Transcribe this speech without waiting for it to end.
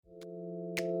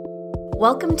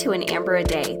Welcome to An Amber a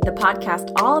Day, the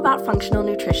podcast all about functional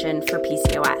nutrition for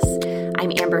PCOS.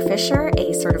 I'm Amber Fisher,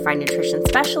 a certified nutrition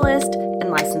specialist and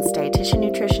licensed dietitian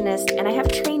nutritionist, and I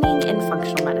have training in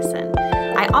functional medicine.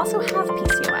 I also have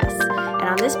PCOS, and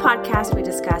on this podcast we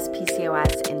discuss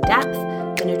PCOS in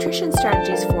depth, the nutrition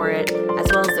strategies for it, as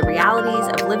well as the realities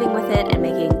of living with it and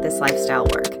making this lifestyle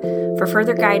work. For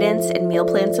further guidance and meal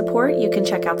plan support, you can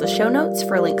check out the show notes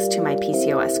for links to my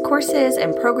PCOS courses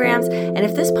and programs. And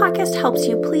if this podcast helps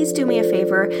you, please do me a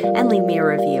favor and leave me a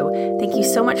review. Thank you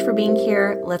so much for being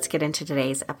here. Let's get into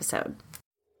today's episode.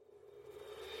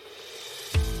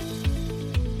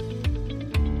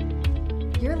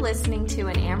 You're listening to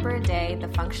An Amber a Day, the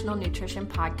Functional Nutrition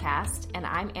Podcast, and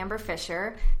I'm Amber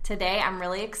Fisher. Today, I'm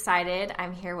really excited.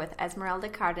 I'm here with Esmeralda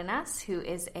Cardenas, who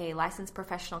is a licensed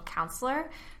professional counselor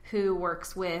who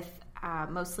works with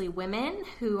mostly women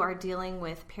who are dealing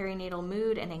with perinatal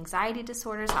mood and anxiety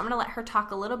disorders. I'm going to let her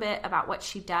talk a little bit about what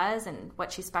she does and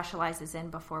what she specializes in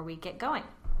before we get going.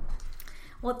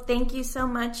 Well, thank you so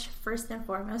much, first and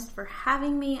foremost, for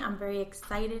having me. I'm very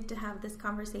excited to have this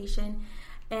conversation.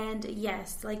 And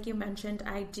yes, like you mentioned,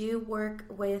 I do work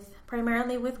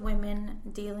primarily with women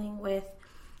dealing with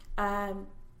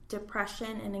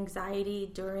depression and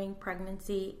anxiety during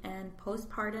pregnancy and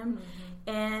postpartum. Mm-hmm.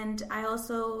 And I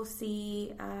also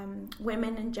see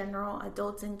women in general,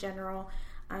 adults in general,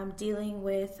 dealing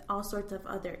with all sorts of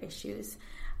other issues.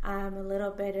 A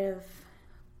little bit of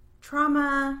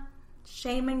trauma,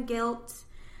 shame and guilt,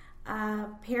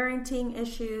 parenting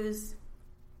issues.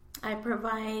 I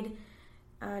provide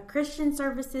Christian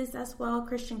services as well,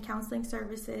 Christian counseling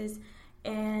services,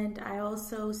 and I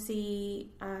also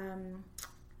see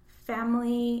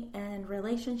family and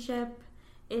relationship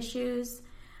issues.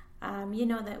 You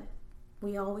know that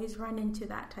we always run into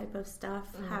that type of stuff,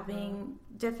 having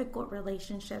difficult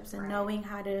relationships and knowing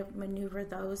how to maneuver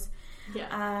those.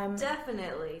 Yeah,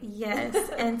 definitely. Yes,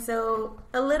 and so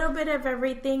a little bit of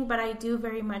everything, but I do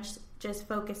very much just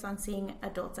focus on seeing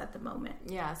adults at the moment.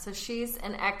 Yeah, so she's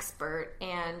an expert,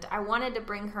 and I wanted to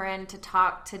bring her in to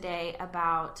talk today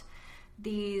about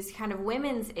these kind of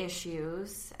women's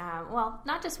issues. Well,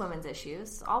 not just women's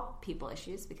issues, all people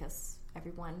issues, because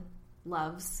everyone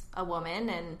loves a woman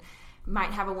and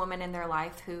might have a woman in their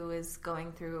life who is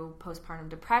going through postpartum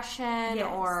depression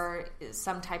or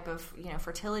some type of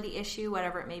fertility issue,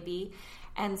 whatever it may be.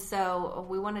 And so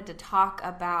we wanted to talk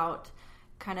about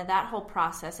kind of that whole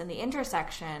process and the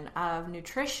intersection of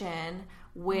nutrition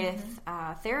with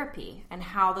therapy, and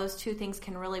how those two things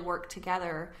can really work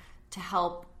together to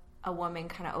help a woman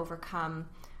kind of overcome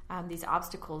these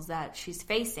obstacles that she's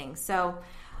facing. So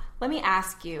let me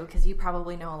ask you, because you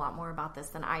probably know a lot more about this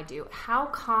than I do, how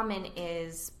common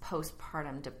is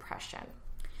postpartum depression?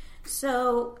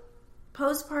 So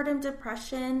postpartum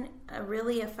depression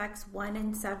really affects 1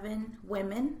 in 7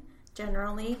 women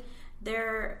generally.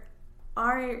 They're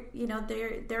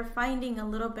finding a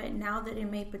little bit now that it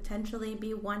may potentially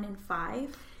be 1 in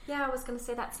 5. Yeah, I was going to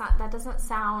say that doesn't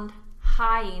sound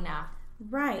high enough.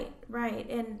 Right.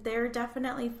 And they're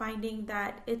definitely finding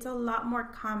that it's a lot more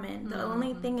common. The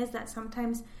only thing is that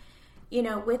sometimes,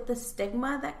 with the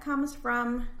stigma that comes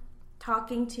from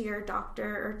talking to your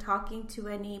doctor or talking to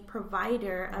any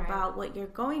provider about what you're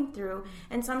going through,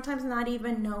 and sometimes not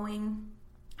even knowing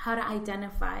how to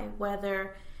identify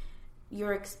whether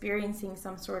you're experiencing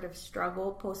some sort of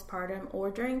struggle postpartum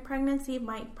or during pregnancy,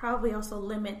 might probably also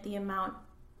limit the amount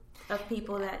of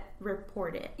people that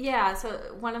report it. Yeah, so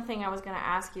one thing I was going to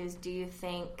ask you is, do you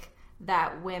think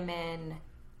that women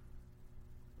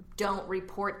don't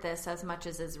report this as much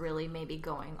as is really maybe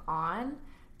going on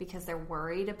because they're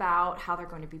worried about how they're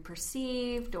going to be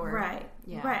perceived? Or Right.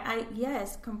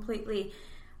 Yes, completely.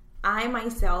 I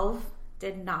myself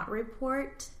did not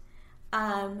report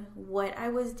what I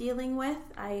was dealing with.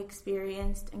 I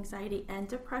experienced anxiety and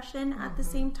depression at the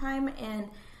same time, and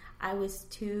I was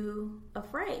too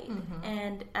afraid.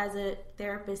 And as a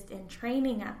therapist in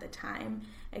training at the time,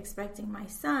 expecting my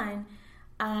son,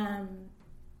 I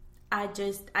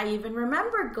even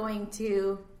remember going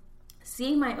to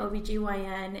see my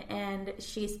OBGYN, and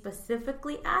she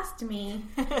specifically asked me,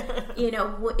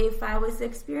 if I was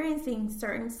experiencing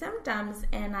certain symptoms,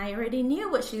 and I already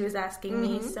knew what she was asking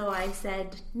me, so I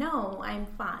said, no, I'm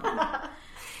fine.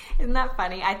 Isn't that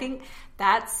funny? I think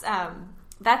that's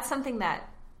something that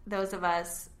those of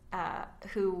us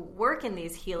who work in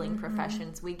these healing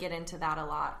professions, we get into that a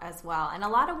lot as well. And a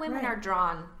lot of women are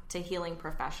drawn to healing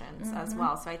professions as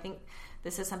well. So I think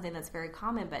this is something that's very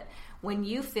common. But when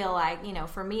you feel like,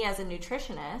 for me as a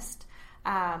nutritionist,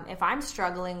 if I'm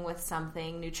struggling with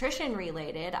something nutrition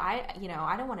related, I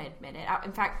don't want to admit it.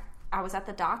 In fact, I was at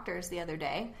the doctor's the other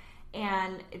day,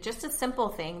 And just a simple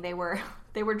thing, they were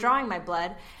drawing my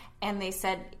blood, and they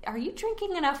said, "Are you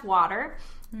drinking enough water?"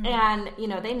 Mm-hmm. And, you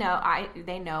know, they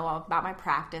know about my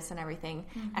practice and everything.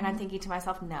 Mm-hmm. And I'm thinking to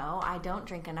myself, no, I don't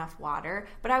drink enough water.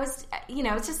 But I was, you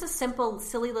know, it's just a simple,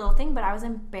 silly little thing, but I was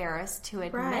embarrassed to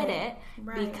admit it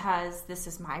because this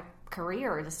is my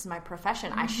career. This is my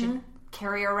profession. Mm-hmm. I should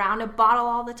carry around a bottle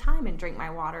all the time and drink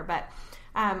my water. But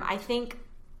I think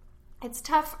it's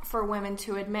tough for women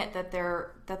to admit that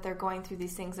they're going through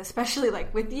these things, especially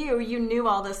like with you. You knew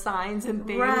all the signs and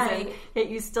things, and yet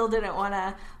you still didn't want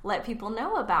to let people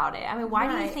know about it. I mean, why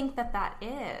do you think that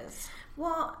is?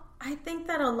 Well, I think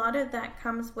that a lot of that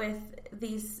comes with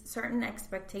these certain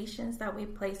expectations that we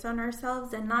place on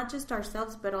ourselves, and not just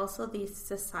ourselves, but also these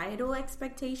societal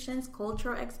expectations,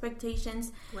 cultural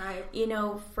expectations. Right. You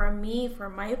know, for me,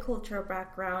 from my cultural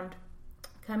background,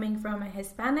 coming from a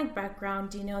Hispanic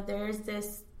background, you know, there's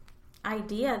this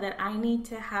idea that I need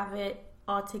to have it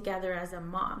all together as a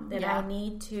mom, that I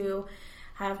need to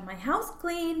have my house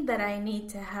clean, that I need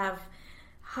to have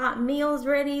hot meals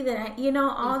ready, that I, you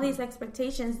know, all these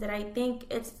expectations that I think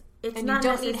it's and not you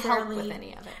don't necessarily need help with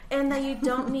any of it, and that you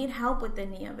don't need help with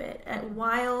any of it,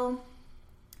 while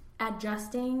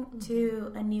adjusting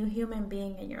to a new human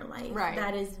being in your life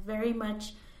that is very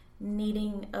much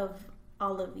needing of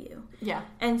all of you. Yeah.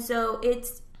 And so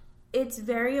it's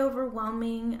very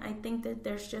overwhelming. I think that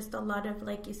there's just a lot of,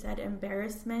 like you said,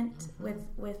 embarrassment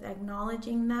with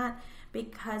acknowledging that,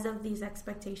 because of these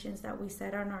expectations that we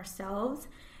set on ourselves,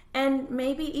 and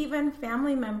maybe even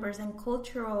family members and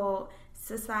cultural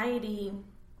society,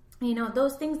 you know,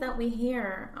 those things that we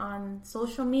hear on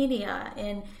social media.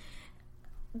 And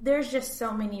there's just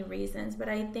so many reasons, but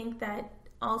I think that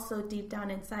also deep down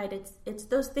inside, it's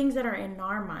those things that are in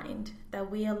our mind that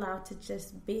we allow to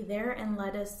just be there and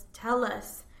tell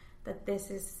us that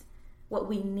this is what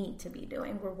we need to be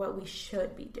doing, or what we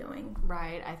should be doing.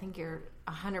 Right. I think you're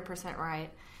 100%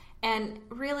 right. And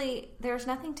really, there's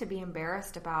nothing to be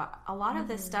embarrassed about. A lot of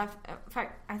this stuff, in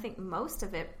fact, I think most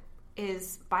of it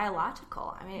is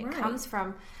biological. I mean, it comes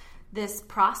from this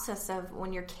process of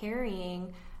when you're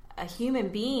carrying a human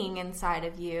being inside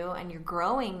of you and you're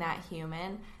growing that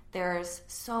human, there's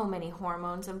so many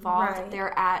hormones involved.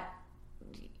 They're at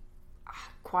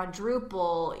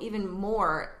quadruple, even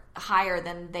more higher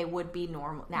than they would be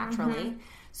naturally.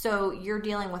 So you're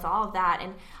dealing with all of that.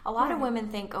 And a lot of women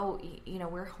think, oh, you know,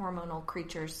 we're hormonal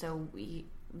creatures, so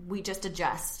we just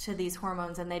adjust to these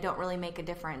hormones and they don't really make a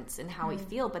difference in how we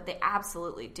feel, but they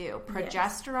absolutely do.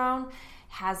 Progesterone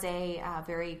has a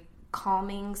very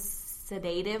calming,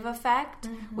 sedative effect,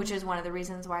 which is one of the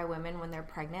reasons why women, when they're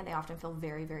pregnant, they often feel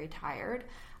very, very tired.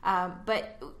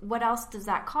 But what else does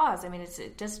that cause? I mean,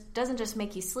 it just doesn't just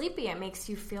make you sleepy. It makes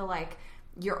you feel like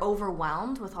you're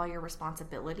overwhelmed with all your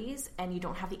responsibilities and you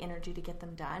don't have the energy to get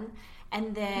them done.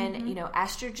 And then, you know,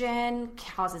 estrogen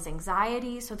causes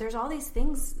anxiety. So there's all these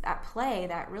things at play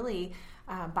that really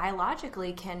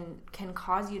biologically can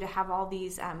cause you to have all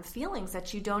these feelings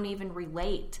that you don't even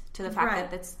relate to the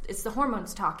fact that it's the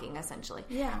hormones talking, essentially.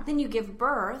 Yeah. Then you give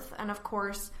birth, and of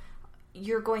course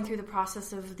you're going through the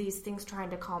process of these things trying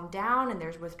to calm down, and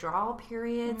there's withdrawal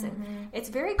periods, and it's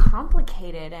very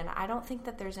complicated. And I don't think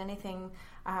that there's anything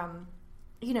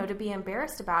you know, to be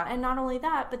embarrassed about. And not only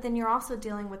that, but then you're also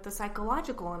dealing with the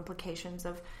psychological implications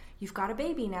of you've got a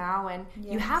baby now, and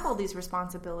you have all these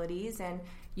responsibilities, and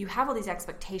you have all these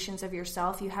expectations of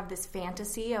yourself. You have this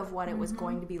fantasy of what it was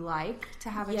going to be like to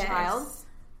have a child,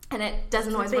 and it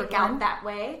doesn't always work out that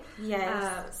way.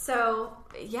 So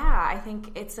yeah, I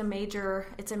think it's a major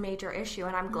issue,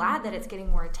 and I'm glad that it's getting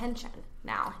more attention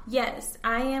now. Yes,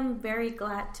 I am very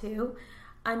glad too.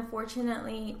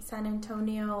 Unfortunately, San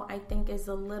Antonio, I think, is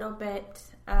a little bit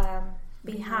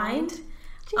behind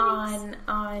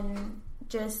on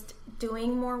just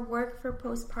doing more work for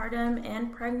postpartum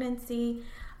and pregnancy.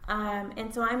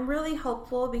 And so I'm really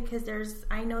hopeful, because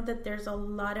I know that there's a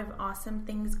lot of awesome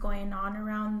things going on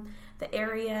around the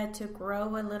area to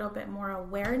grow a little bit more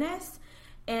awareness.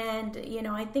 And, you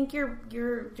know, I think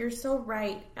you're so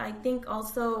right. I think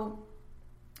also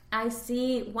I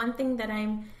see one thing that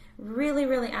I'm really,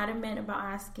 really adamant about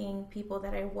asking people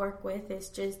that I work with is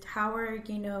just have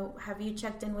you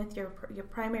checked in with your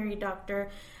primary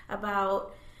doctor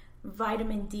about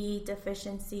vitamin D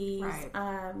deficiencies?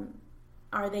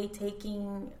 Are they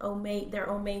taking their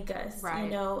omegas?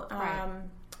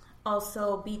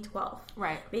 Also B12,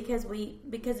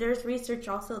 because there's research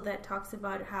also that talks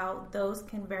about how those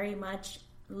can very much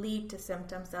lead to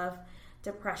symptoms of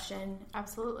depression,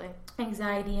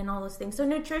 anxiety, and all those things. So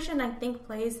nutrition, I think,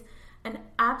 plays an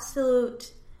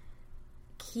absolute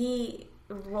key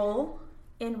role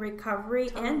in recovery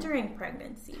and during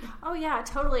pregnancy. Oh yeah,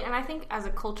 totally. And I think as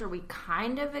a culture, we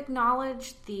kind of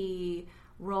acknowledge the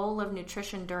role of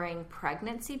nutrition during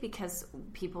pregnancy because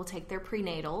people take their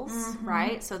prenatals,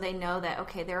 right? So they know that,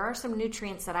 okay, there are some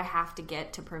nutrients that I have to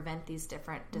get to prevent these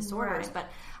different disorders. Right.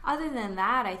 But other than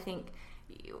that, I think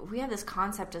we have this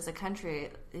concept as a country,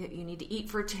 you need to eat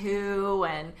for two,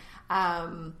 and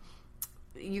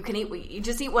you can eat, you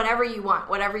just eat whatever you want,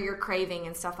 whatever you're craving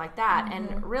and stuff like that.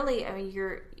 And really, I mean,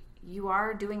 you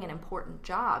are doing an important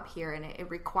job here, and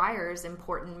it requires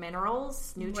important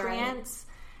minerals, nutrients,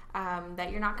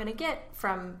 that you're not going to get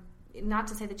from, not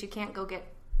to say that you can't go get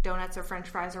donuts or French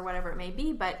fries or whatever it may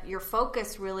be, but your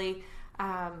focus really,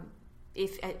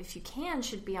 if you can,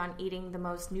 should be on eating the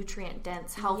most nutrient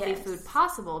dense, healthy food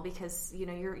possible, because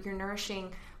you're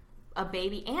nourishing a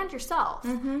baby and yourself.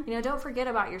 Don't forget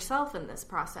about yourself in this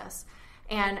process.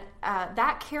 And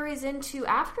that carries into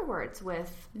afterwards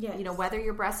with, whether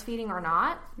you're breastfeeding or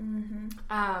not.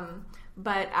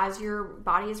 But as your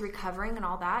body is recovering and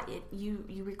all that,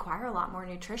 you require a lot more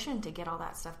nutrition to get all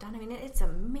that stuff done. I mean, it's a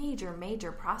major,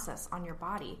 major process on your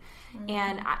body.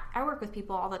 And I work with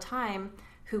people all the time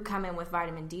who come in with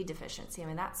vitamin D deficiency. I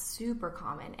mean, that's super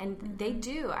common. And they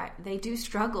do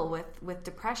struggle with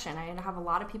depression. I have a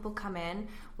lot of people come in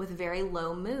with very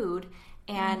low mood,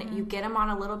 and you get them on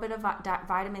a little bit of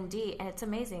vitamin D, and it's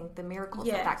amazing the miracles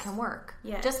that can work.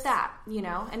 Just that,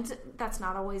 and that's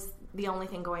not always the only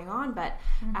thing going on, but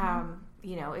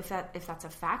if that's a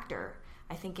factor,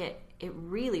 I think it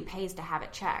really pays to have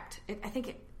it checked. It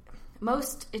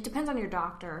depends on your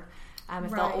doctor.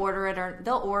 If they'll order it, or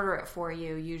they'll order it for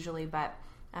you usually, but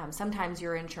sometimes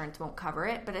your insurance won't cover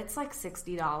it, but it's like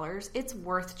 $60. It's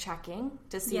worth checking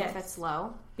to see if it's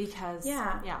low, because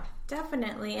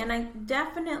definitely. And I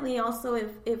definitely also,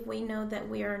 if we know that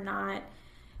we are not,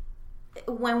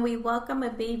 when we welcome a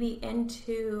baby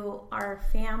into our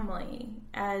family,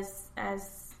 as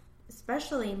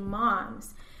especially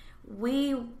moms,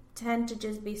 we tend to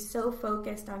just be so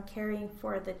focused on caring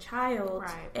for the child,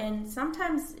 and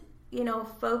sometimes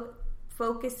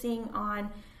focusing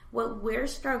on what we're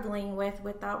struggling with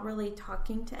without really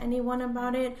talking to anyone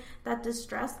about it, that the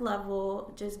stress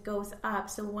level just goes up.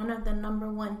 So one of the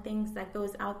number one things that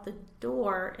goes out the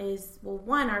door is, well,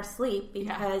 one, our sleep,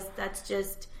 because that's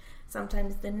just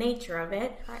sometimes the nature of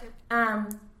it.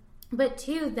 But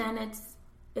two, then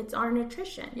it's our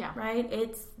nutrition, right?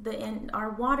 It's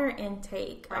our water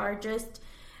intake, our just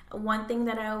one thing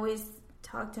that I always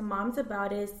talk to moms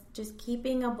about is just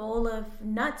keeping a bowl of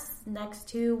nuts next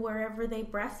to wherever they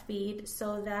breastfeed,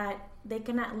 so that they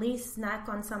can at least snack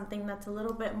on something that's a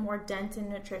little bit more dense in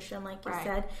nutrition, like you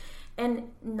said.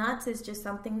 And nuts is just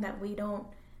something that we don't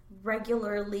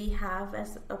regularly have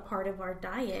as a part of our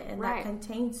diet, and that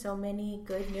contains so many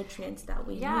good nutrients that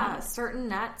we need. Certain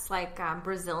nuts, like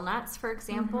Brazil nuts, for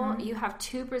example, you have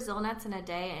 2 Brazil nuts in a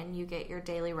day, and you get your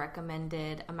daily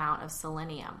recommended amount of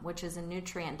selenium, which is a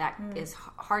nutrient that is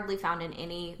hardly found in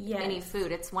any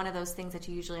food. It's one of those things that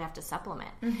you usually have to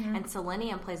supplement. And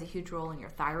selenium plays a huge role in your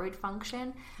thyroid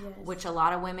function, which a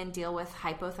lot of women deal with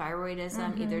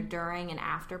hypothyroidism either during and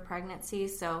after pregnancy.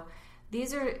 So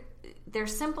they're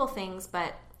simple things,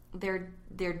 but they're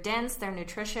dense, they're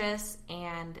nutritious,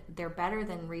 and they're better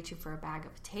than reaching for a bag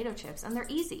of potato chips, and they're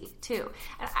easy too.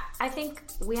 And I think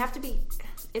we have to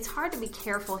it's hard to be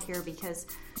careful here, because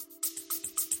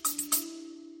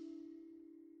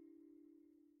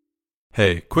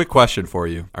Hey, quick question for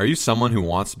you. Are you someone who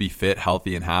wants to be fit,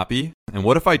 healthy, and happy? And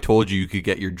what if I told you could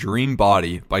get your dream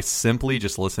body by simply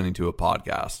just listening to a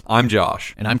podcast? I'm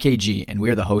Josh. And I'm KG, and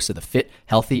we're the hosts of the Fit,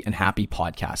 Healthy, and Happy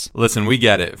podcast. Listen, we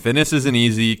get it. Fitness isn't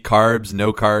easy. Carbs,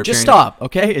 no carbs. Just stop,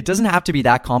 okay? It doesn't have to be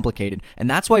that complicated. And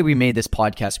that's why we made this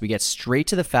podcast. We get straight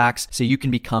to the facts so you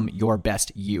can become your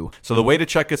best you. So the way to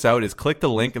check us out is click the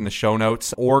link in the show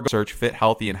notes, or search Fit,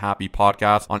 Healthy, and Happy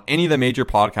podcast on any of the major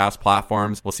podcast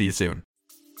platforms. We'll see you soon.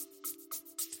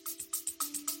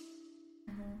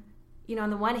 On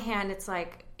the one hand, it's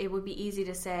like, it would be easy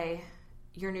to say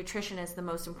your nutrition is the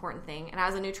most important thing. And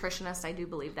as a nutritionist, I do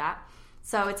believe that.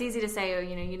 So it's easy to say,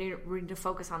 you need to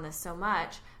focus on this so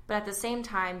much. But at the same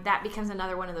time, that becomes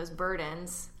another one of those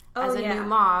burdens as a new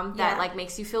mom that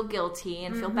makes you feel guilty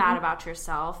and feel bad about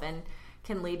yourself, and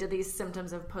can lead to these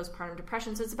symptoms of postpartum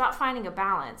depression. So it's about finding a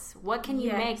balance. What can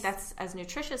you make that's as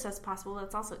nutritious as possible,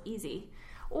 that's also easy?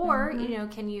 Or,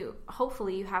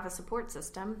 hopefully you have a support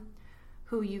system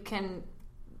who you can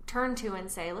turn to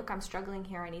and say, look, I'm struggling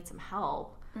here, I need some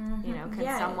help.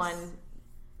 Can someone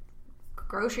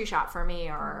grocery shop for me,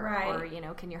 or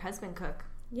can your husband cook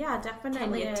Yeah,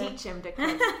 definitely. Can you teach him to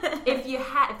cook?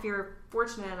 if you're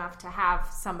fortunate enough to have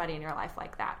somebody in your life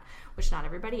like that, which not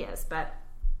everybody is, but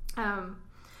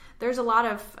there's a lot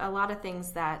of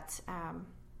things that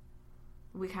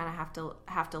we kind of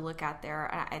have to look at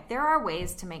there. There are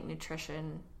ways to make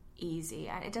nutrition easy.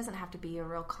 It doesn't have to be a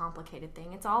real complicated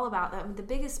thing. It's all about the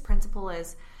biggest principle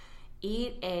is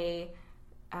eat a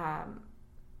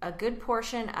good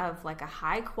portion of like a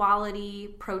high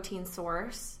quality protein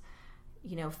source.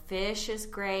 Fish is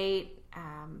great.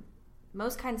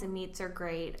 Most kinds of meats are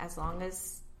great as long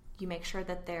as you make sure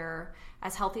that they're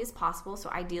as healthy as possible. So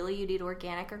ideally you'd eat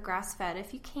organic or grass-fed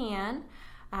if you can.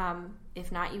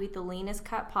 If not, you eat the leanest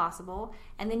cut possible.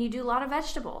 And then you do a lot of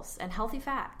vegetables and healthy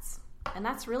fats. And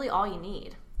that's really all you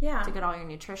need to get all your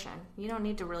nutrition. You don't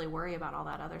need to really worry about all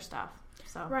that other stuff.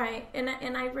 So right. And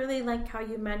I really like how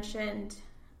you mentioned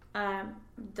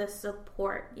the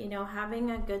support.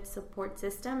 Having a good support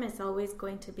system is always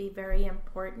going to be very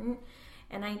important.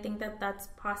 And I think that that's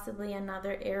possibly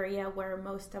another area where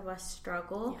most of us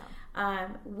struggle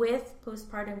with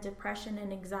postpartum depression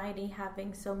and anxiety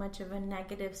having so much of a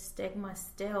negative stigma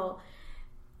still.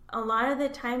 A lot of the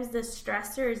times the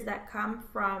stressors that come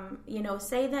from,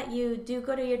 say that you do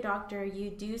go to your doctor, you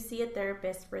do see a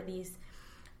therapist for these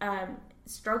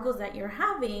struggles that you're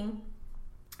having,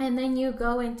 and then you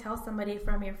go and tell somebody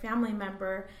from your family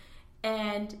member,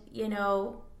 and,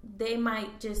 they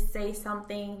might just say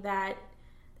something that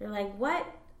they're like, what?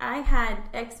 I had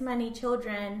X many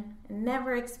children and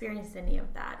never experienced any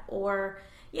of that. Or,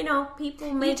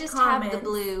 people make just comments. Have the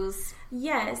blues.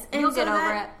 Yes. And you'll get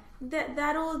over it.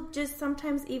 That'll just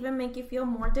sometimes even make you feel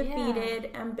more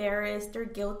defeated, embarrassed, or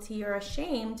guilty or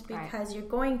ashamed because you're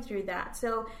going through that.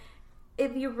 So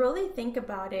if you really think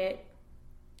about it,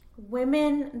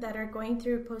 women that are going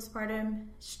through postpartum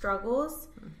struggles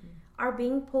are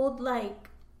being pulled like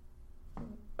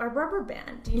a rubber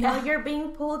band. You're being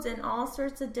pulled in all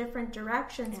sorts of different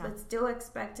directions, but still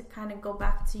expect to kind of go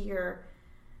back to your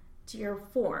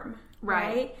form,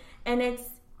 right? And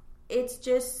it's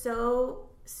just so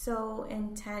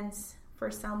intense for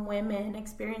some women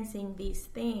experiencing these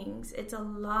things. It's a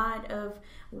lot of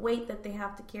weight that they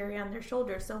have to carry on their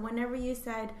shoulders. So whenever you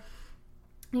said,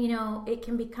 it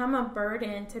can become a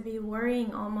burden to be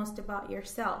worrying almost about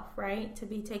yourself, right? To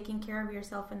be taking care of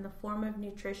yourself in the form of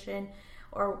nutrition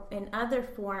or in other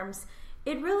forms,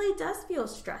 it really does feel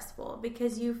stressful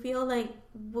because you feel like,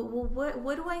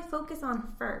 what do I focus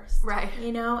on first? Right.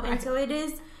 And so it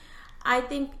is, I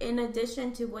think in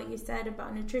addition to what you said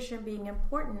about nutrition being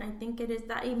important, I think it is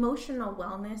that emotional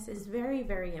wellness is very,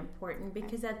 very important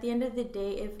because at the end of the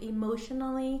day, if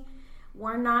emotionally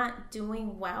we're not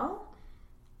doing well,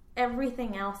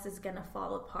 everything else is going to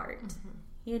fall apart,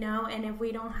 and if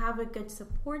we don't have a good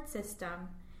support system,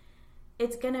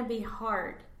 it's going to be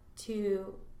hard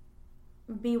to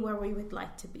be where we would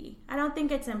like to be. I don't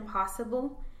think it's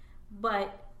impossible,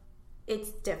 but it's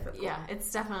difficult. Yeah,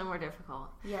 it's definitely more difficult.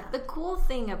 Yeah. The cool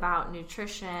thing about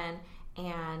nutrition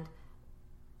and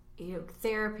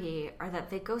therapy are that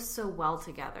they go so well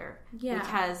together. Yeah.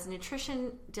 Because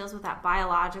nutrition deals with that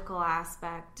biological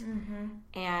aspect,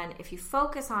 and if you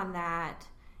focus on that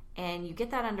and you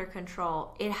get that under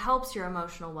control, it helps your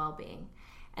emotional well-being.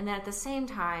 And then at the same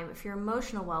time, if your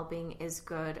emotional well-being is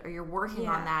good or you're working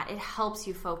on that, it helps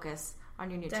you focus on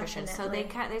your nutrition. Definitely.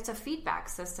 So it's a feedback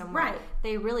system where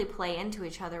they really play into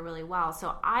each other really well.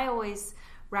 So I always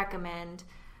recommend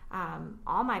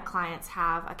all my clients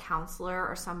have a counselor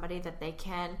or somebody that they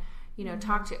can,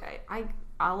 talk to.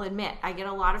 I'll admit, I get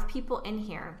a lot of people in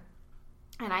here,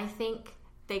 and I think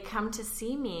they come to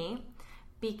see me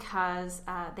because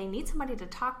they need somebody to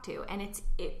talk to, and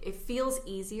it feels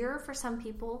easier for some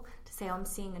people to say, I'm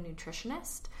seeing a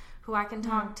nutritionist who I can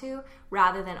talk to,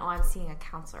 rather than, I'm seeing a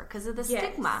counselor, because of the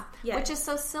stigma, which is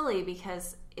so silly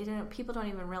because people don't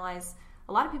even realize,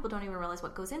 a lot of people don't even realize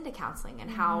what goes into counseling and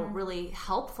how really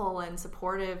helpful and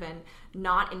supportive and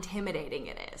not intimidating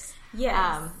it is.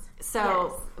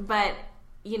 But,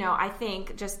 I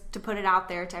think, just to put it out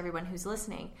there to everyone who's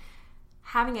listening,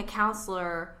 having a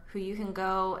counselor who you can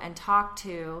go and talk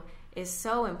to is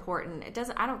so important.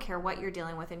 I don't care what you're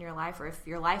dealing with in your life or if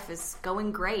your life is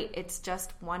going great. It's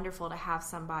just wonderful to have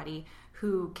somebody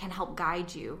who can help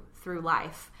guide you through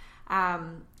life,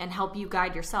 and help you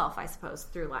guide yourself, I suppose,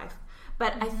 through life.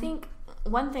 But I think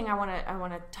one thing I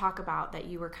want to talk about that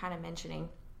you were kind of mentioning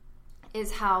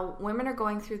is how women are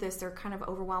going through this. They're kind of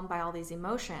overwhelmed by all these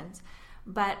emotions.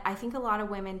 But I think a lot of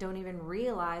women don't even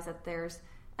realize that there's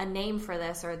a name for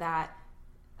this, or that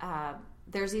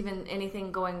there's even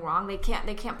anything going wrong. They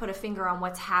can't put a finger on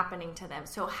what's happening to them.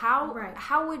 So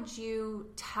how would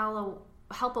you tell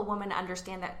help a woman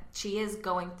understand that she is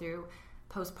going through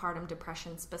postpartum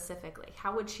depression specifically?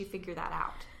 How would she figure that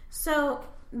out? So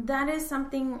that is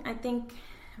something I think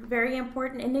very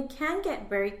important, and it can get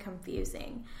very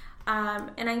confusing.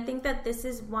 And I think that this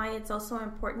is why it's also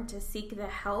important to seek the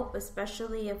help,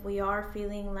 especially if we are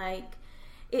feeling like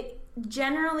it.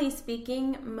 Generally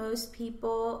speaking, most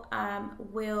people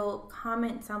will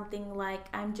comment something like,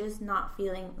 I'm just not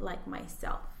feeling like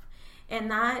myself.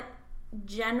 And that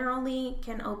generally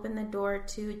can open the door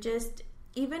to just,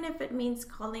 even if it means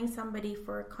calling somebody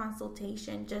for a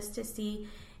consultation, just to see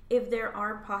if there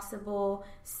are possible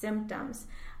symptoms.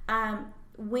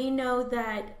 We know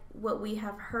that what we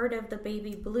have heard of the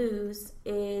baby blues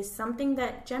is something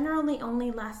that generally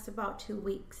only lasts about 2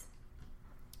 weeks.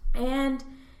 And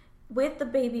with the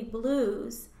baby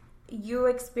blues,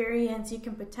 you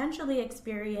can potentially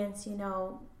experience,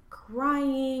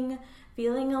 crying,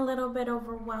 feeling a little bit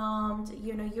overwhelmed.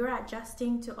 You're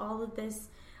adjusting to all of this,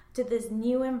 to this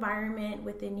new environment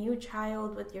with a new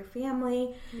child, with your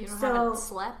family. You haven't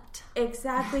slept.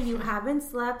 Exactly, you haven't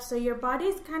slept. So your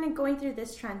body's kind of going through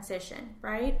this transition,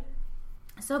 right?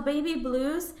 So baby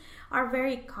blues are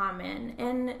very common.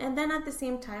 And then at the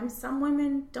same time, some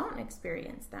women don't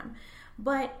experience them.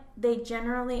 But they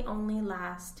generally only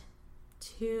last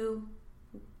 2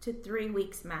 to 3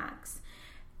 weeks max.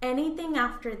 Anything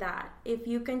after that, if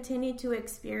you continue to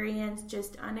experience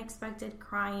just unexpected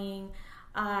crying,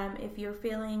 if you're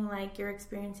feeling like you're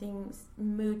experiencing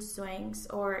mood swings,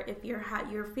 or if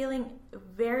you're feeling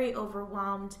very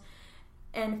overwhelmed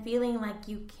and feeling like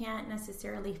you can't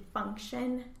necessarily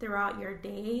function throughout your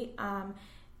day,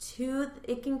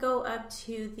 it can go up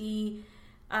to the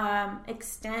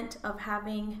extent of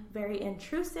having very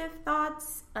intrusive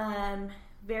thoughts,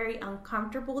 very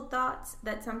uncomfortable thoughts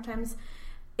that sometimes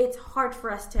it's hard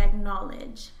for us to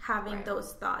acknowledge having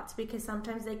those thoughts, because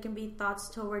sometimes they can be thoughts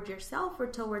toward yourself or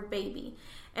toward baby.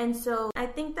 And so I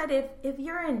think that if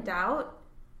you're in doubt,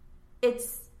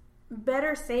 it's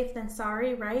better safe than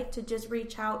sorry, right? To just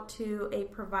reach out to a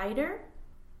provider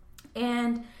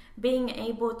and being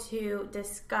able to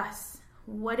discuss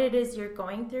what it is you're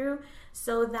going through,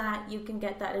 so that you can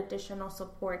get that additional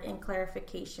support and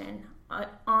clarification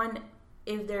on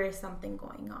if there is something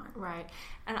going on. Right.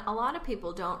 And a lot of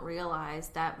people don't realize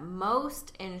that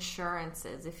most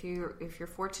insurances, if you're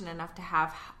fortunate enough to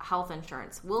have health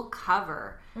insurance, will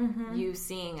cover you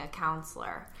seeing a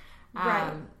counselor.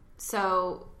 Right.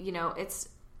 So, it's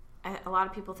a lot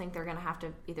of people think they're going to have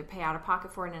to either pay out of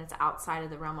pocket for it, and it's outside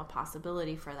of the realm of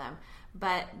possibility for them.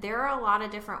 But there are a lot of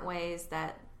different ways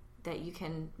that you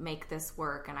can make this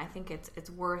work, and I think it's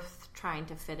worth trying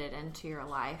to fit it into your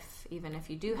life, even if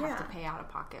you do have to pay out of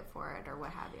pocket for it or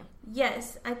what have you.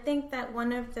 Yes, I think that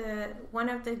one of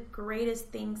the greatest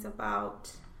things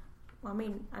about, I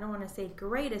don't want to say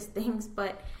greatest things,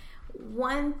 but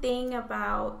one thing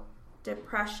about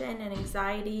depression and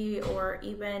anxiety, or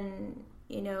even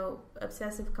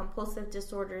obsessive compulsive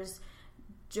disorders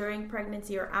during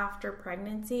pregnancy or after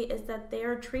pregnancy, is that they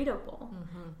are treatable.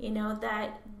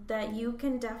 That you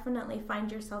can definitely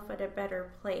find yourself at a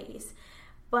better place.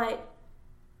 But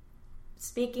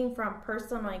speaking from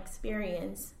personal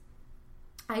experience,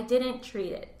 I didn't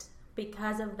treat it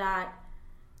because of that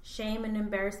shame and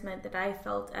embarrassment that I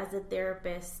felt as a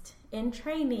therapist in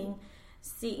training,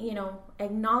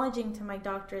 acknowledging to my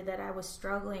doctor that I was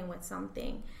struggling with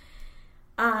something.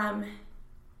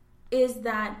 Is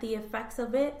that the effects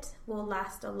of it will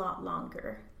last a lot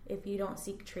longer if you don't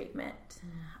seek treatment.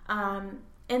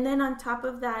 And then on top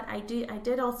of that, I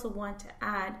did also want to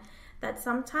add that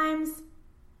sometimes,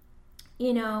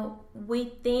 we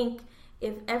think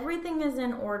if everything is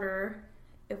in order,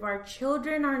 if our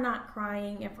children are not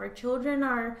crying, if our children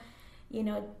are,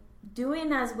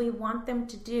 doing as we want them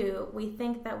to do, we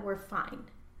think that we're fine,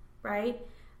 right?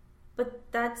 But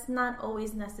that's not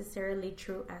always necessarily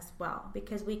true as well,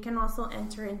 because we can also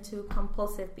enter into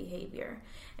compulsive behavior.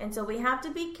 And so we have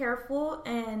to be careful,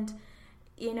 and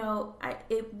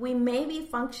we may be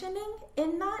functioning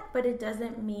in that, but it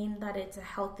doesn't mean that it's a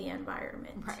healthy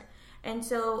environment. Right. And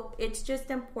so it's just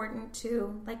important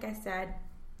to, like I said,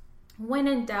 when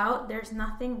in doubt, there's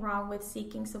nothing wrong with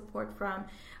seeking support from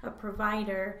a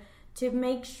provider to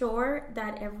make sure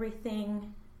that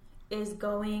everything is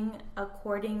going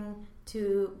according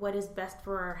to what is best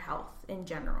for our health in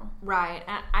general. Right.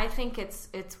 And I think it's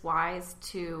wise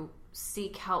to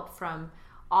seek help from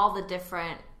all the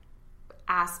different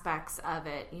aspects of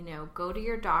it. Go to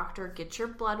your doctor, get your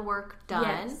blood work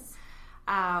done. Yes.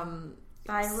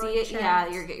 Thyroid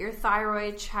checked. Get your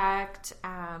thyroid checked.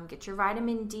 Get your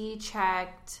vitamin D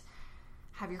checked.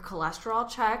 have your cholesterol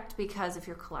checked, because if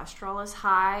your cholesterol is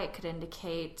high, it could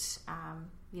indicate,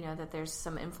 that there's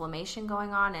some inflammation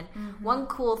going on. And one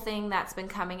cool thing that's been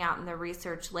coming out in the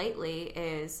research lately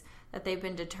is that they've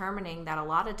been determining that a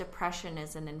lot of depression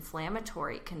is an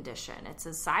inflammatory condition. It's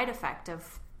a side effect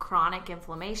of chronic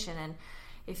inflammation. And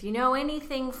if you know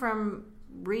anything from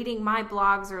reading my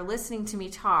blogs or listening to me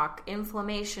talk,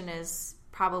 inflammation is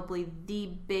probably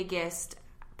the biggest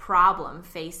problem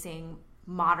facing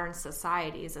modern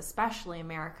societies, especially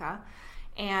America.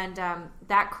 And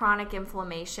that chronic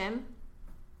inflammation,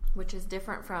 which is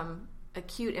different from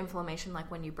acute inflammation, like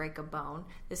when you break a bone,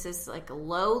 this is like a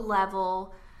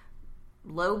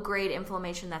low-grade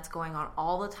inflammation that's going on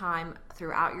all the time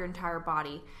throughout your entire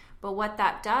body. But what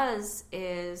that does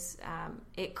is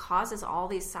it causes all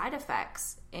these side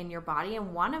effects in your body,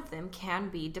 and one of them can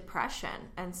be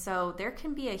depression. And so there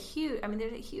can be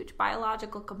there's a huge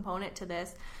biological component to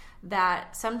this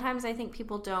that sometimes I think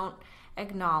people don't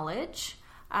acknowledge.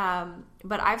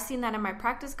 But I've seen that in my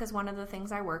practice, because one of the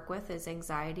things I work with is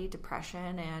anxiety,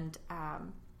 depression, and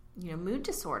mood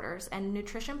disorders, and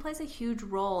nutrition plays a huge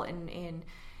role in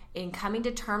coming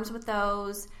to terms with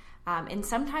those, and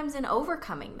sometimes in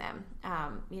overcoming them.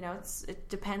 It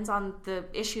depends on the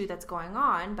issue that's going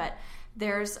on, but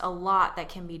there's a lot that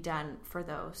can be done for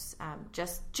those,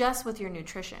 just with your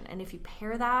nutrition. And if you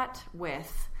pair that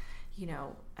with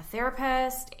a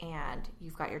therapist, and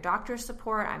you've got your doctor's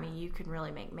support, you can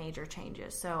really make major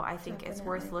changes. So I think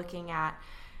Definitely.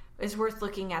 It's worth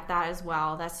looking at that as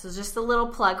well. That's just a little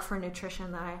plug for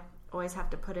nutrition that I always have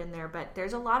to put in there. But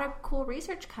there's a lot of cool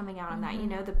research coming out on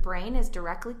that. The brain is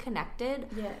directly connected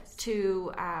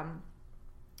to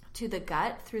the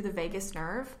gut through the vagus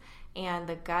nerve. And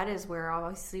the gut is where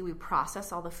obviously we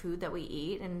process all the food that we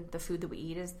eat, and the food that we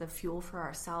eat is the fuel for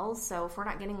our cells. So if we're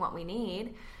not getting what we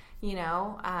need,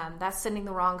 that's sending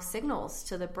the wrong signals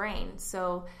to the brain.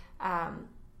 So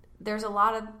there's a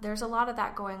lot of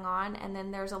that going on. And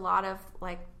then there's a lot of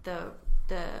like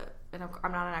and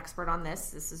I'm not an expert on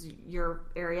this is your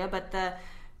area, but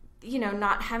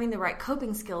not having the right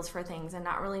coping skills for things, and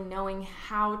not really knowing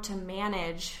how to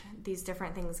manage these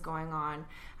different things going on,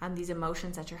 these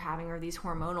emotions that you're having, or these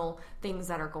hormonal things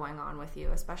that are going on with you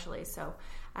especially. So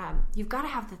you've got to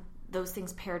have those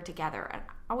things paired together. And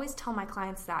I always tell my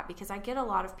clients that, because I get a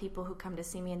lot of people who come to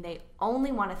see me and they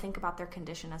only want to think about their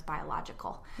condition as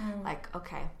biological. Like,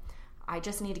 okay, I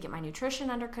just need to get my nutrition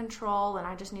under control, and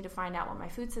I just need to find out what my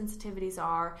food sensitivities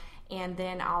are, and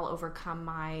then I'll overcome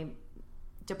my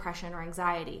depression or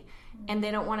anxiety. And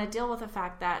they don't want to deal with the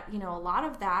fact that, a lot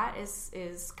of that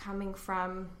is coming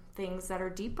from things that are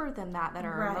deeper than that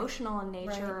are right. emotional in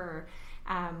nature,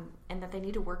 and that they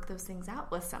need to work those things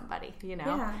out with somebody,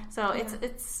 So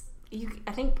it's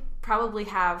I think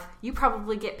you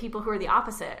probably get people who are the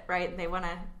opposite, right? They want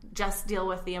to just deal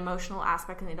with the emotional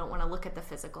aspect, and they don't want to look at the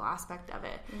physical aspect of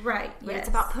it. Right. But it's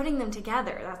about putting them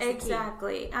together. That's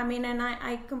exactly. The key. And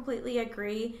I completely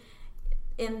agree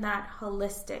in that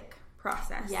holistic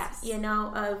process. Yes.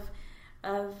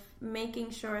 Of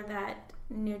making sure that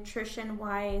nutrition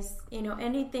wise,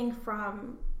 anything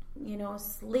from,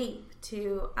 sleep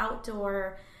to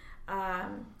outdoor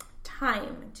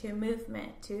time to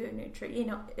movement to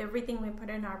nutrition, everything we put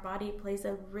in our body plays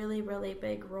a really, really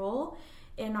big role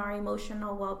in our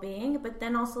emotional well-being, but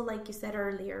then also, like you said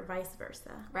earlier, vice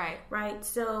versa. Right.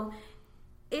 So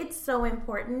it's so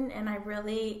important, and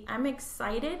I'm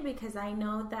excited because I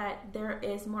know that there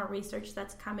is more research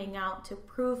that's coming out to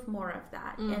prove more of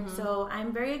that. And so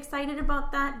I'm very excited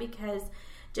about that, because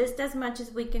just as much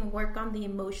as we can work on the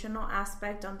emotional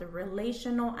aspect, on the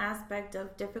relational aspect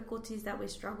of difficulties that we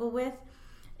struggle with,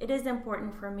 it is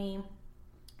important for me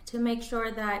to make sure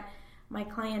that my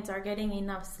clients are getting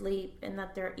enough sleep, and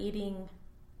that they're eating,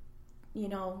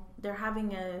 they're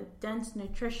having a dense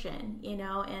nutrition,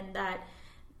 and that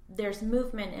there's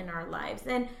movement in our lives.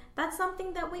 And that's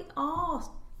something that we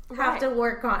all have to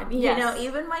work on,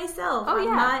 even myself. Oh, I'm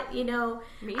not,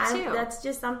 me too. That's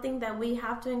just something that we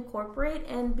have to incorporate,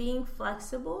 and being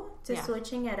flexible to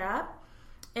switching it up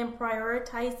and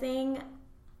prioritizing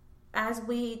as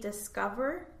we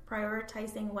discover,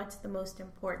 prioritizing what's the most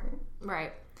important.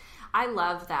 Right. I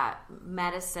love that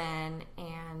medicine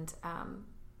and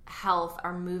health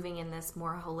are moving in this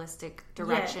more holistic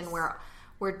direction where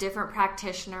different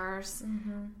practitioners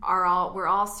we're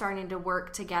all starting to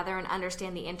work together and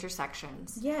understand the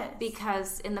intersections. Yes.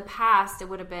 Because in the past it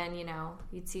would have been,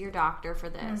 you'd see your doctor for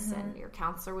this and your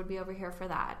counselor would be over here for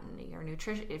that, and your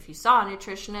if you saw a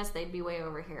nutritionist, they'd be way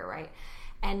over here, right?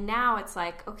 And now it's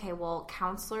like, okay, well,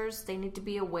 counselors, they need to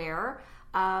be aware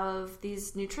of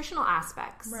these nutritional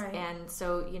aspects. Right. And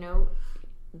so,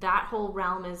 that whole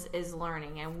realm is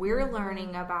learning, and we're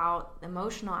learning about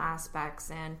emotional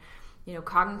aspects and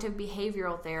cognitive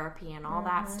behavioral therapy and all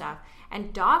that stuff.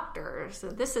 And doctors, so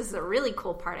this is the really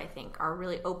cool part, I think, are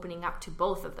really opening up to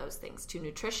both of those things, to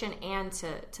nutrition and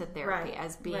to therapy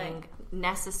as being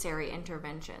necessary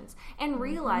interventions, and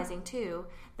realizing too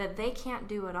that they can't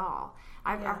do it all.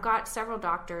 I've got several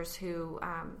doctors who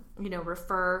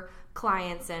refer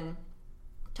clients, and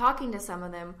talking to some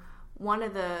of them, one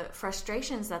of the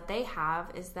frustrations that they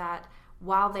have is that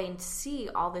while they see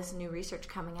all this new research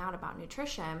coming out about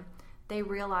nutrition, they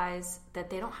realize that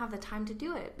they don't have the time to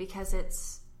do it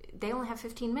because they only have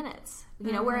 15 minutes.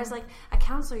 Whereas like a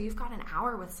counselor, you've got an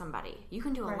hour with somebody. You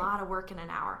can do a lot of work in an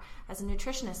hour. As a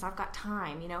nutritionist, I've got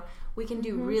time. We can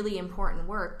do really important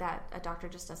work that a doctor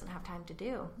just doesn't have time to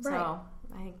do. Right. So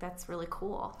I think that's really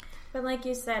cool. But like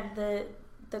you said,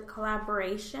 the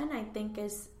collaboration, I think,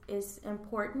 is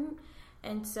important.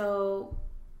 And so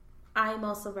I'm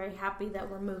also very happy that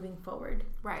we're moving forward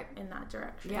in that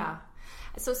direction. Yeah.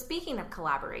 So speaking of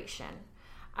collaboration,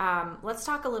 let's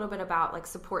talk a little bit about like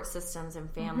support systems and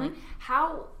family.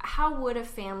 How would a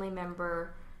family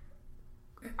member,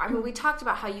 I mean, we talked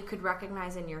about how you could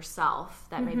recognize in yourself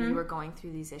that maybe you were going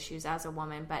through these issues as a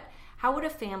woman, but how would a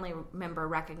family member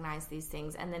recognize these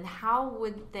things? And then how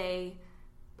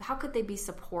could they be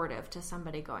supportive to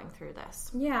somebody going through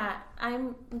this? Yeah,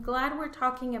 I'm glad we're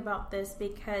talking about this,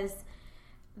 because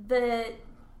the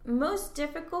most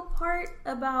difficult part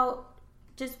about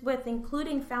just with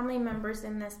including family members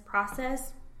in this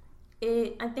process,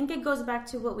 I think it goes back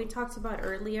to what we talked about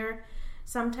earlier.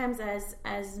 Sometimes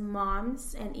as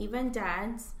moms and even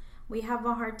dads, we have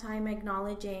a hard time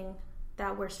acknowledging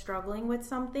that we're struggling with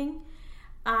something.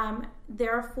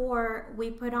 Therefore, we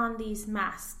put on these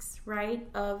masks, right,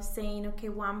 of saying, okay,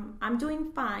 well, I'm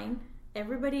doing fine.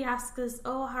 Everybody asks us,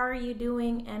 oh, how are you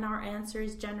doing? And our answer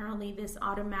is generally this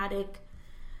automatic,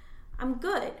 I'm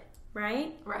good,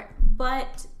 right? Right.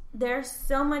 But there's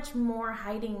so much more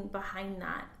hiding behind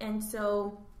that. And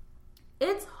so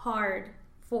it's hard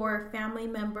for family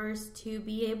members to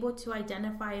be able to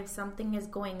identify if something is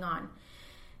going on.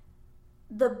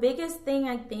 The biggest thing,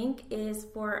 I think, is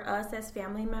for us as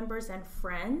family members and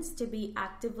friends to be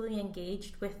actively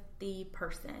engaged with the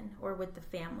person or with the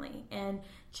family and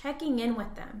checking in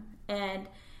with them. And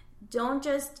don't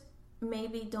just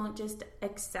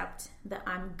accept that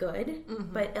I'm good,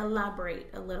 but elaborate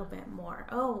a little bit more.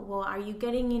 Oh, well, are you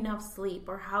getting enough sleep?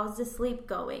 Or how's the sleep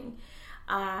going?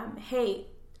 Hey,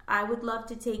 I would love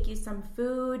to take you some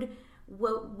food.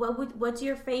 What's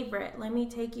your favorite? Let me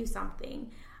take you something.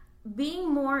 Taking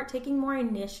more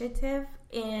initiative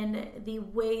in the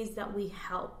ways that we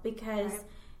help, because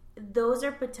those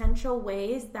are potential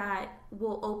ways that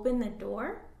will open the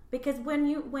door. Because when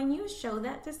you show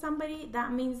that to somebody,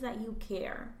 that means that you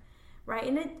care, right?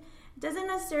 And it doesn't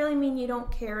necessarily mean you don't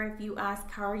care if you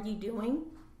ask, how are you doing?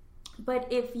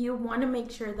 But if you want to make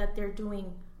sure that they're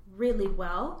doing really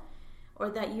well, or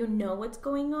that you know what's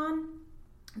going on,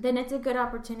 then it's a good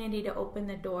opportunity to open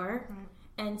the door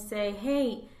and say,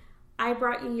 hey, I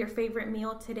brought you your favorite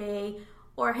meal today.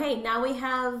 Or, hey, now we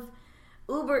have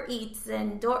Uber Eats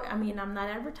and I'm not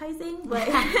advertising, but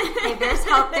hey, there's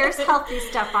healthy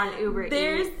stuff on Uber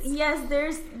Eats. Yes,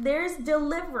 there's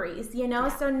deliveries,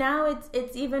 So now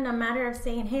it's even a matter of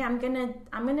saying, hey, I'm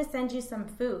gonna send you some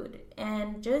food,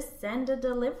 and just send a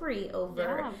delivery over.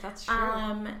 Yeah, that's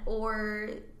true. Or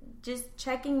just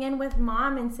checking in with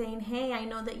mom and saying, hey, I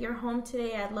know that you're home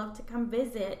today. I'd love to come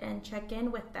visit and check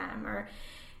in with them. Or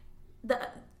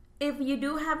if you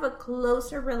do have a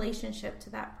closer relationship to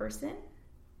that person,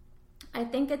 I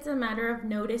think it's a matter of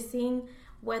noticing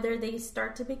whether they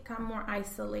start to become more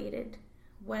isolated,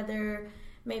 whether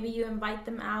maybe you invite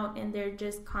them out and they're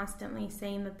just constantly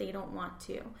saying that they don't want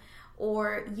to,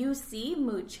 or you see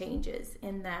mood changes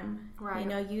in them.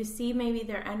 Right. You see maybe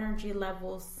their energy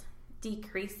levels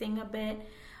decreasing a bit.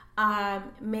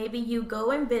 Maybe you go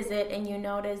and visit and you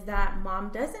notice that mom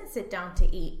doesn't sit down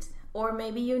to eat, or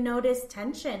maybe you notice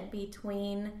tension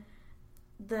between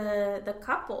the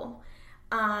couple.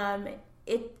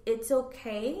 It's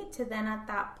okay to then at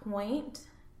that point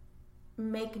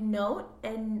make note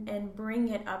and bring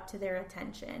it up to their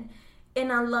attention in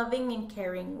a loving and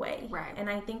caring way. Right. And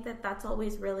I think that that's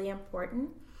always really important.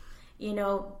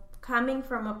 Coming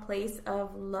from a place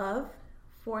of love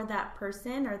for that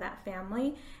person or that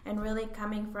family, and really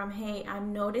coming from, hey,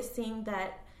 I'm noticing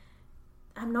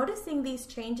these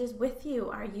changes with you.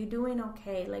 Are you doing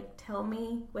okay? Like, tell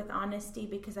me with honesty,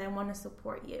 because I want to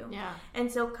support you. Yeah.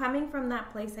 And so coming from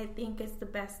that place, I think, is the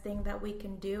best thing that we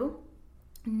can do.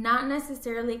 Not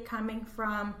necessarily coming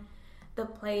from the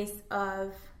place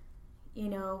of,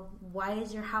 why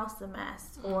is your house a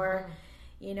mess? Or,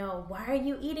 why are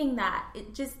you eating that?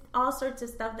 It just all sorts of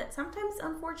stuff that sometimes,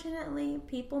 unfortunately,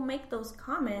 people make those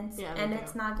comments, and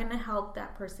it's not going to help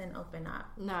that person open up.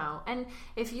 No. And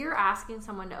if you're asking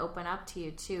someone to open up to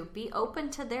you too, be open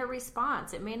to their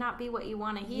response. It may not be what you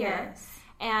want to hear. Yes.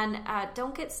 And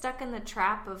don't get stuck in the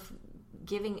trap of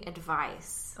giving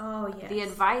advice. Oh, yes. The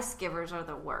advice givers are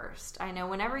the worst. I know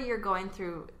whenever you're going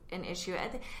through an issue,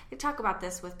 we talk about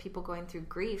this with people going through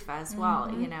grief as well,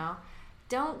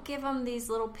 Don't give them these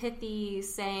little pithy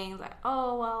sayings like,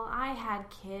 oh, well, I had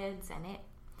kids and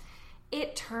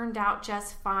it turned out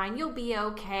just fine. You'll be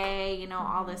okay,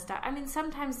 all this stuff. I mean,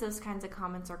 sometimes those kinds of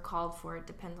comments are called for. It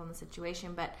depends on the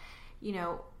situation. But,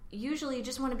 usually you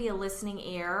just want to be a listening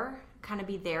ear, kind of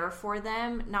be there for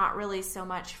them, not really so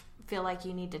much feel like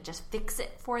you need to just fix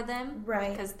it for them.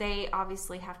 Right. Because they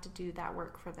obviously have to do that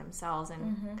work for themselves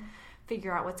and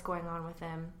figure out what's going on with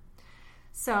them.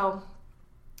 So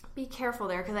be careful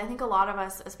there, because I think a lot of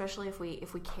us, especially if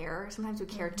we care, sometimes we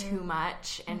care too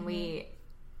much, and we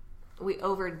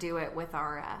overdo it with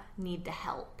our need to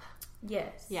help.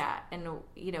 Yes. Yeah, and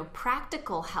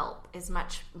practical help is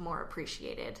much more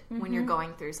appreciated when you're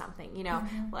going through something.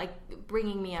 Like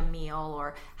bringing me a meal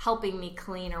or helping me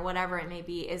clean or whatever it may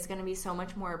be is going to be so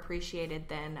much more appreciated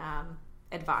than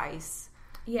advice.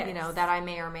 Yes. That I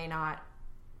may or may not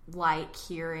like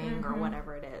hearing or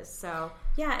whatever it is. So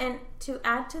yeah, and to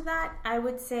add to that, I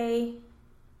would say,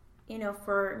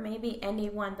 for maybe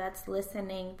anyone that's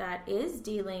listening that is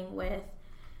dealing with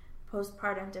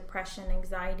postpartum depression,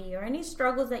 anxiety, or any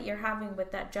struggles that you're having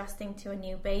with adjusting to a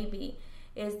new baby,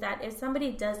 is that if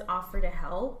somebody does offer to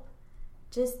help,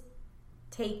 just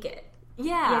take it.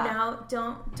 Yeah.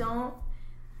 Don't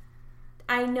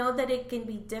I know that it can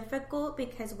be difficult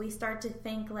because we start to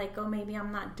think like, oh, maybe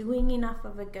I'm not doing enough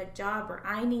of a good job, or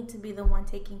I need to be the one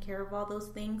taking care of all those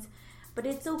things. But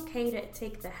it's okay to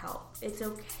take the help. It's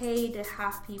okay to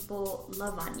have people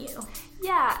love on you.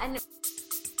 Yeah, and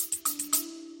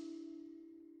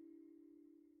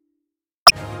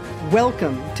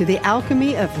Welcome to the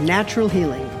Alchemy of Natural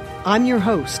Healing. I'm your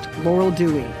host, Laurel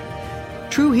Dewey.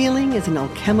 True healing is an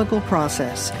alchemical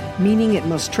process, meaning it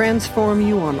must transform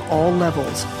you on all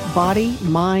levels, body,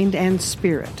 mind, and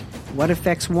spirit. What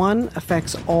affects one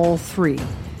affects all three.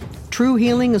 True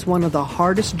healing is one of the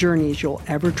hardest journeys you'll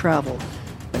ever travel,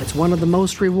 but it's one of the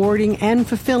most rewarding and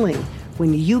fulfilling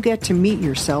when you get to meet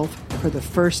yourself for the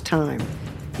first time.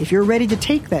 If you're ready to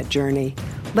take that journey,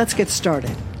 let's get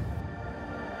started.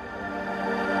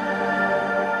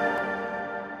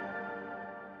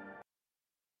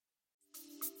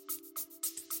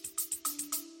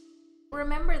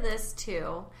 remember this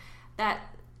too, that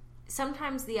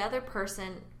sometimes the other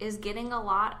person is getting a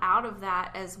lot out of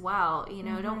that as well. You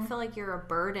know, don't feel like you're a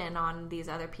burden on these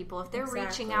other people. If they're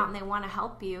reaching out and they want to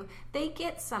help you, they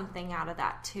get something out of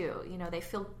that too. You know, they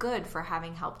feel good for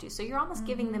having helped you. So you're almost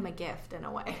giving them a gift in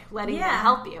a way, letting them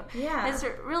help you. Yeah. It's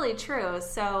really true.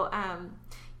 So,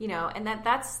 you know, and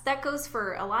that goes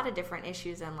for a lot of different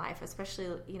issues in life, especially,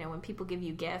 you know, when people give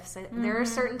you gifts. There are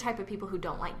certain type of people who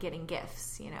don't like getting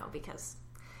gifts, you know, because,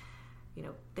 you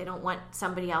know, they don't want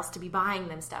somebody else to be buying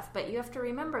them stuff. But you have to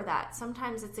remember that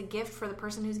sometimes it's a gift for the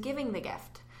person who's giving the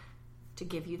gift to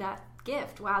give you that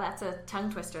gift. Wow, that's a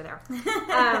tongue twister there.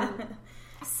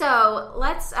 So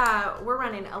let's, we're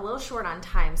running a little short on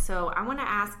time. So I want to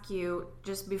ask you,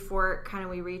 just before kind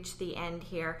of we reach the end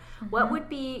here, what would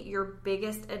be your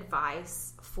biggest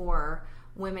advice for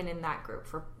women in that group,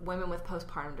 for women with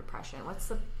postpartum depression? What's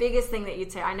the biggest thing that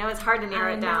you'd say? I know it's hard to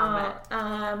narrow it down,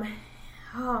 but...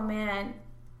 oh man,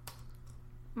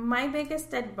 my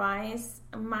biggest advice,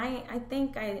 I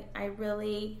think I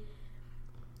really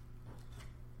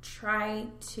try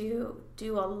to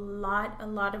do a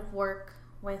lot of work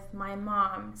with my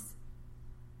moms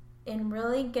in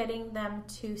really getting them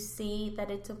to see that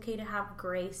it's okay to have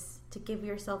grace, to give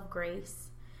yourself grace.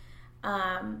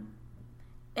 And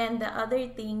the other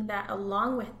thing that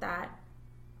along with that,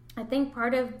 I think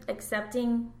part of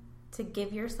accepting to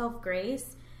give yourself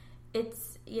grace,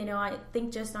 it's, you know, I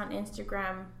think just on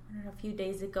Instagram, I don't know, a few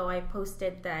days ago, I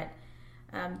posted that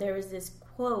there was this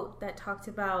quote that talked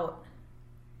about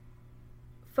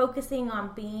focusing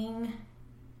on being,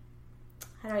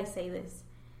 how do I say this?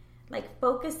 Like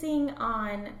focusing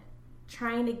on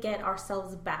trying to get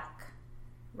ourselves back,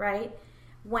 right?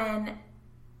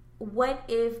 What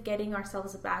if getting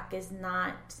ourselves back is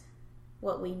not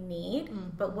what we need,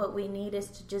 but what we need is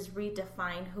to just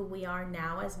redefine who we are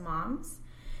now as moms.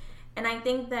 And I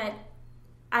think that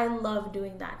I love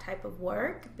doing that type of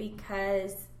work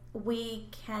because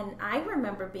I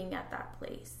remember being at that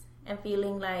place and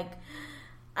feeling like,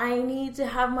 I need to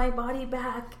have my body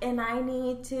back, and I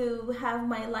need to have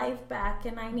my life back,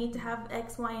 and I need to have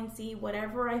X, Y, and Z,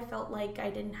 whatever I felt like I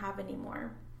didn't have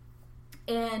anymore.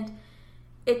 And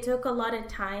it took a lot of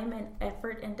time and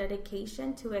effort and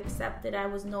dedication to accept that I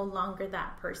was no longer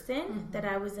that person, that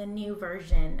I was a new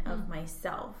version of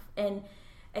myself. And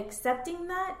accepting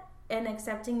that, and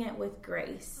accepting it with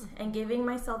grace, and giving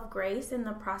myself grace in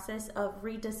the process of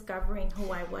rediscovering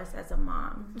who I was as a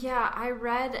mom. Yeah, I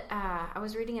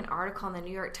was reading an article in the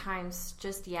New York Times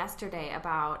just yesterday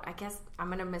about, I guess I'm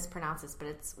going to mispronounce this, but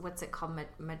it's, what's it called,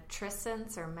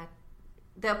 matrescence or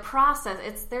the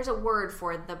process. There's a word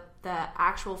for the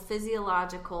actual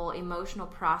physiological, emotional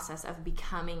process of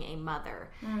becoming a mother.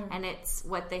 And it's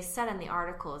what they said in the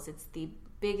article is it's the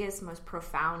biggest, most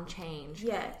profound change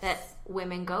that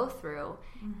women go through.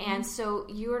 And so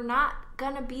you're not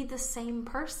going to be the same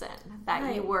person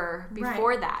that you were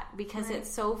before that, because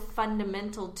it's so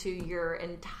fundamental to your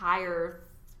entire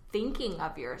thinking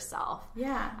of yourself.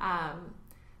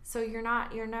 So you're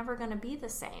never going to be the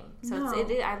same. So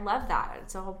I love that.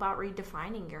 It's all about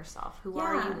redefining yourself. Who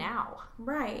are you now?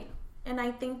 Right. And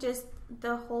I think just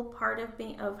the whole part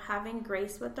of having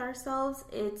grace with ourselves,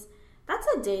 that's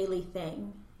a daily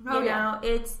thing. You know,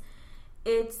 it's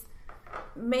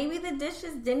maybe the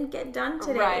dishes didn't get done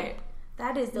today. Right.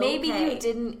 That is okay. Maybe you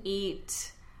didn't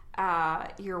eat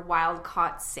your wild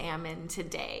caught salmon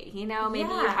today. You know, maybe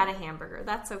you had a hamburger.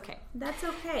 That's okay. That's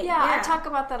okay. Yeah, I talk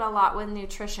about that a lot with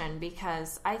nutrition,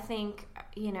 because I think,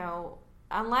 you know,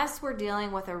 unless we're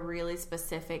dealing with a really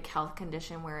specific health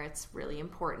condition where it's really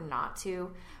important not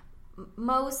to,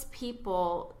 most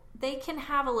people, they can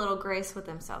have a little grace with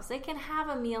themselves. They can have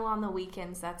a meal on the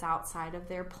weekends that's outside of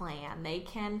their plan. They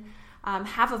can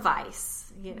have a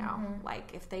vice, you know,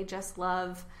 like if they just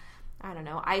love, I don't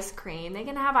know, ice cream, they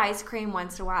can have ice cream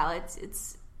once in a while.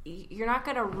 It's you're not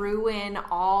going to ruin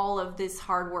all of this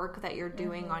hard work that you're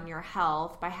doing on your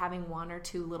health by having one or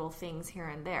two little things here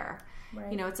and there.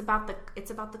 Right. You know, it's about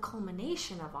the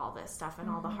culmination of all this stuff and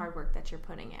all the hard work that you're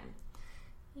putting in.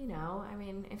 You know, I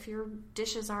mean, if your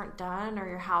dishes aren't done or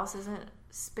your house isn't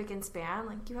spick and span,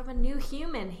 like, you have a new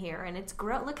human here, and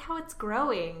look how it's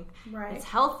growing. Right. It's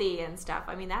healthy and stuff.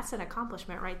 I mean, that's an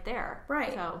accomplishment right there.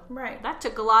 Right. So right. That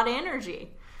took a lot of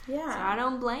energy. Yeah. So I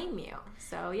don't blame you.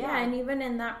 So yeah, and even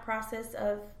in that process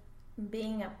of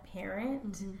being a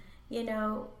parent, you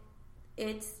know,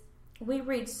 we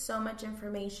read so much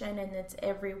information and it's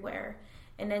everywhere,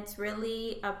 and it's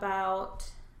really about,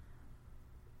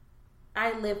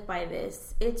 I live by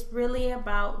this. It's really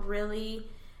about really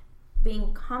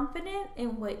being confident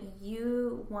in what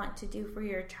you want to do for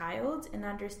your child, and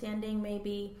understanding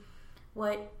maybe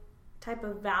what type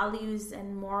of values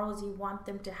and morals you want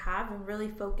them to have, and really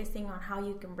focusing on how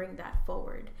you can bring that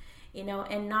forward, you know,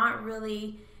 and not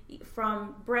really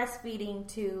from breastfeeding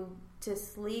to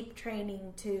sleep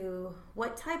training to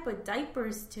what type of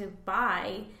diapers to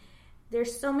buy.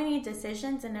 There's so many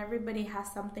decisions, and everybody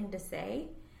has something to say.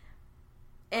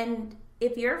 And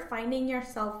if you're finding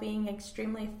yourself being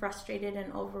extremely frustrated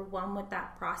and overwhelmed with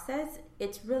that process,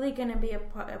 it's really going to be a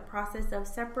process of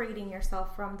separating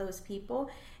yourself from those people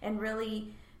and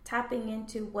really tapping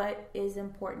into what is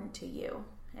important to you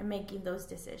and making those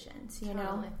decisions, you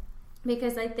know?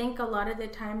 Because I think a lot of the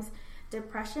times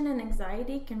depression and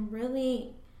anxiety can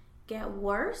really get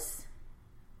worse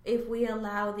if we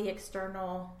allow the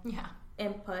external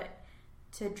input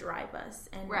to drive us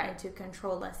and to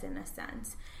control us in a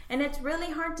sense. And it's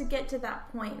really hard to get to that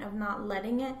point of not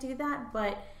letting it do that,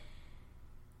 but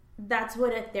that's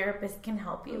what a therapist can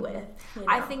help you with. You know?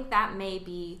 I think that may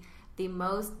be the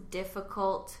most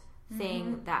difficult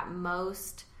thing that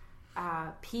most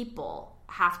people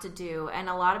have to do. And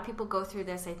a lot of people go through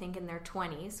this, I think, in their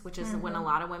 20s, which is when a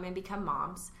lot of women become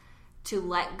moms, to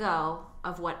let go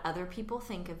of what other people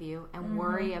think of you and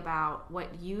worry about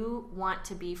what you want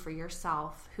to be for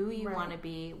yourself, who you want to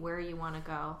be, where you want to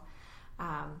go.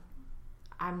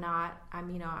 I'm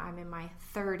in my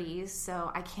 30s,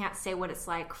 so I can't say what it's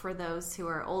like for those who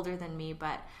are older than me,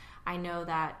 but I know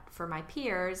that for my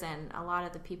peers and a lot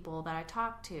of the people that I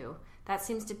talk to, that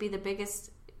seems to be the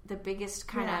biggest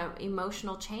kind of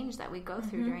emotional change that we go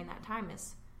through during that time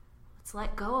is, let's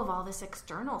let go of all this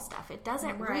external stuff. It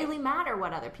doesn't really matter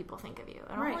what other people think of you.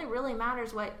 It only really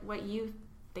matters what you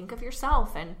think of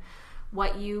yourself and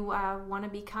what you want to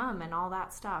become and all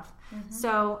that stuff.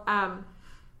 So,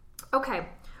 okay.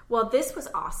 Well, this was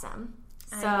awesome.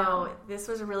 So this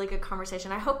was a really good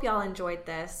conversation. I hope y'all enjoyed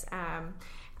this.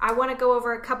 I want to go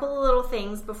over a couple of little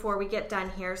things before we get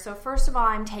done here. So first of all,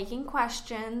 I'm taking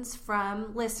questions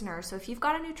from listeners. So if you've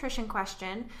got a nutrition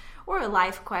question or a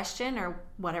life question or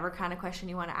whatever kind of question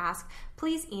you want to ask,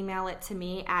 please email it to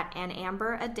me at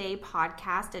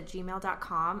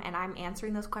anamberadaypodcast@gmail.com, and I'm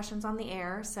answering those questions on the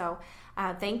air. So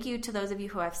thank you to those of you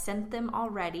who have sent them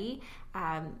already.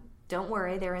 Don't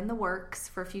worry, they're in the works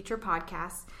for future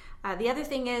podcasts. The other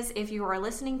thing is, if you are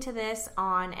listening to this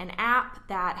on an app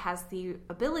that has the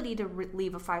ability to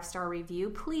leave a 5-star review,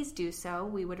 please do so.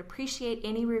 We would appreciate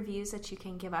any reviews that you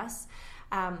can give us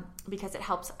because it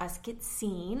helps us get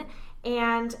seen.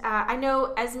 And I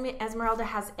know Esmeralda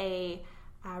has a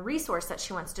resource that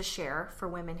she wants to share for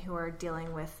women who are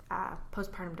dealing with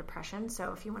postpartum depression.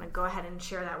 So if you want to go ahead and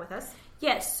share that with us.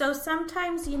 Yes, so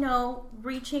sometimes,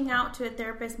 reaching out to a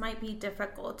therapist might be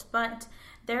difficult, but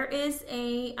there is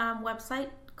a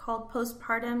website called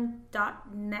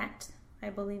postpartum.net, I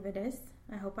believe it is.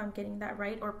 I hope I'm getting that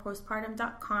right, or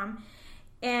postpartum.com.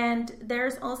 And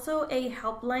there's also a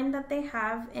helpline that they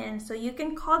have, and so you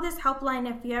can call this helpline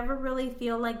if you ever really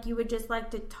feel like you would just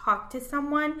like to talk to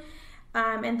someone.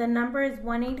 And the number is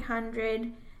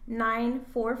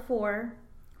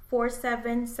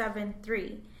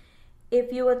 1-800-944-4773.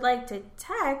 If you would like to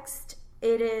text,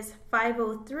 it is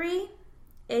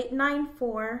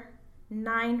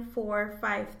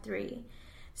 503-894-9453.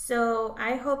 So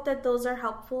I hope that those are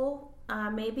helpful.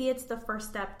 Maybe it's the first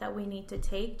step that we need to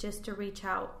take just to reach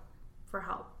out for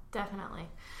help. Definitely.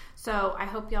 So I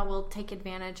hope y'all will take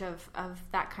advantage of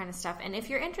that kind of stuff. And if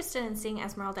you're interested in seeing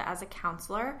Esmeralda as a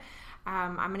counselor,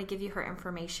 I'm going to give you her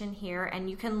information here, and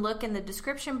you can look in the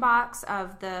description box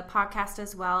of the podcast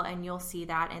as well, and you'll see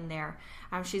that in there.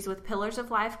 She's with Pillars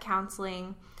of Life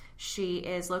Counseling. She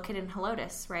is located in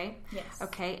Helotes, right? Yes.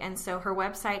 Okay, and so her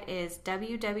website is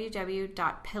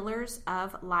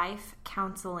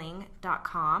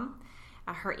www.pillarsoflifecounseling.com.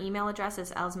 Her email address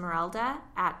is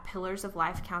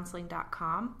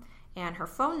esmeralda@pillarsoflifecounseling.com, and her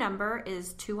phone number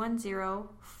is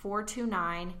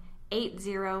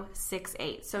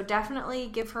 210-429-8068. So definitely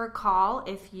give her a call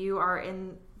if you are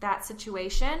in that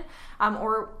situation,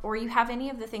 or you have any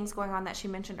of the things going on that she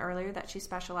mentioned earlier that she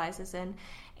specializes in,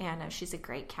 and she's a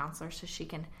great counselor, so she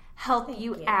can help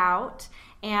you out.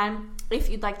 And if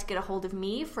you'd like to get a hold of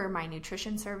me for my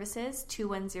nutrition services,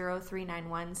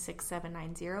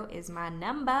 210-391-6790 is my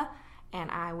number, and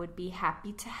I would be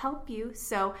happy to help you.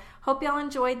 So hope y'all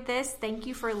enjoyed this. Thank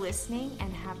you for listening,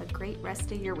 and have a great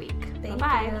rest of your week.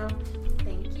 Bye-bye.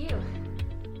 Thank you.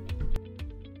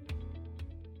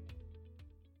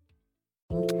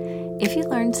 If you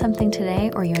learned something today,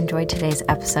 or you enjoyed today's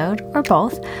episode, or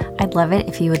both, I'd love it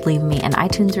if you would leave me an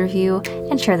iTunes review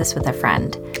and share this with a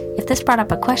friend. If this brought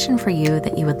up a question for you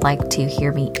that you would like to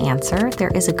hear me answer, there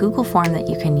is a Google form that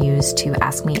you can use to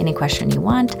ask me any question you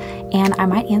want, and I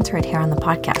might answer it here on the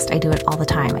podcast. I do it all the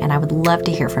time, and I would love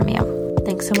to hear from you.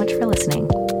 Thanks so much for listening.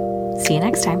 See you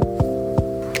next time.